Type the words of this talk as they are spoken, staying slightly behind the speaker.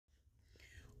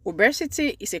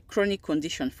Obesity is a chronic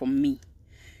condition for me.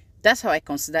 That's how I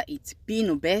consider it. Being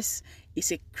obese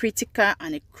is a critical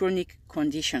and a chronic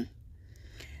condition.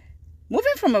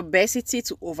 Moving from obesity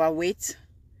to overweight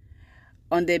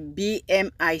on the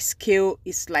BMI scale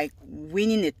is like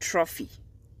winning a trophy.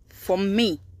 For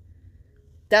me,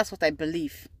 that's what I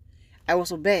believe. I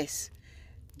was obese,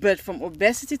 but from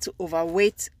obesity to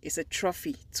overweight is a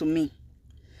trophy to me.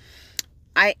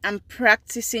 I am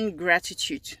practicing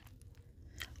gratitude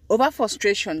over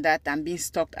frustration that I'm being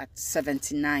stuck at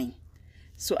 79.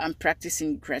 So I'm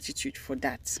practicing gratitude for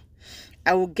that.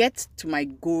 I will get to my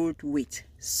goal weight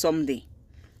someday.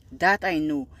 That I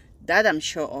know, that I'm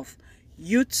sure of.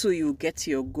 You too, you'll get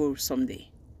to your goal someday.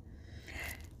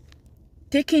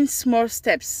 Taking small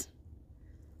steps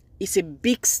is a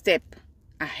big step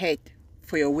ahead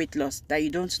for your weight loss that you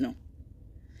don't know.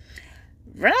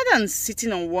 Rather than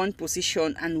sitting on one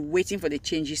position and waiting for the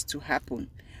changes to happen,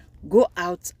 go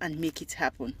out and make it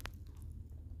happen.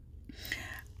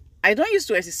 I don't used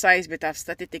to exercise, but I've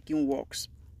started taking walks.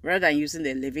 Rather than using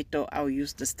the elevator, I'll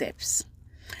use the steps.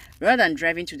 Rather than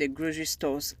driving to the grocery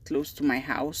stores close to my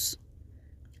house,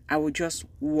 I will just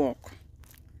walk.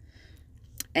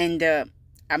 And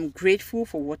I'm grateful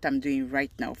for what I'm doing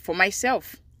right now for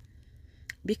myself,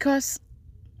 because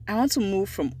I want to move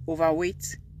from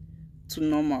overweight to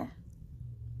normal.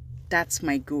 That's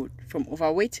my goal, from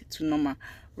overweight to normal.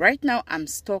 Right now, I'm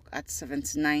stuck at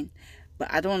 79,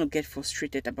 but I don't want to get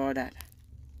frustrated about that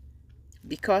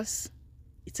because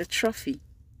it's a trophy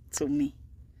to me,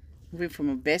 moving from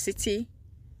obesity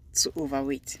to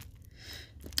overweight.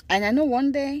 And I know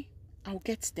one day I'll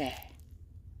get there.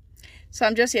 So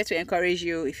I'm just here to encourage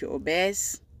you. If you're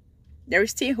obese, there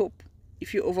is still hope.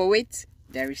 If you're overweight,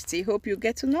 there is still hope you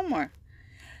get to normal.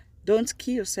 Don't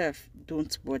kill yourself.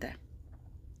 Don't bother.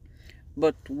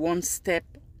 But one step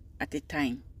at a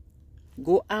time.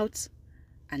 Go out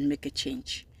and make a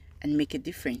change and make a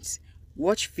difference.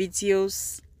 Watch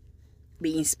videos.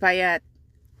 Be inspired.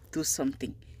 Do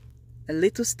something. A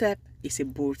little step is a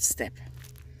bold step.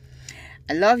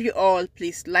 I love you all.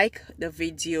 Please like the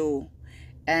video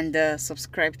and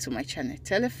subscribe to my channel.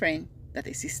 Tell a friend that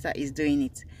a sister is doing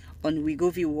it on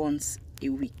Wegovy once a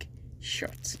week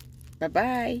short. Bye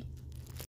bye.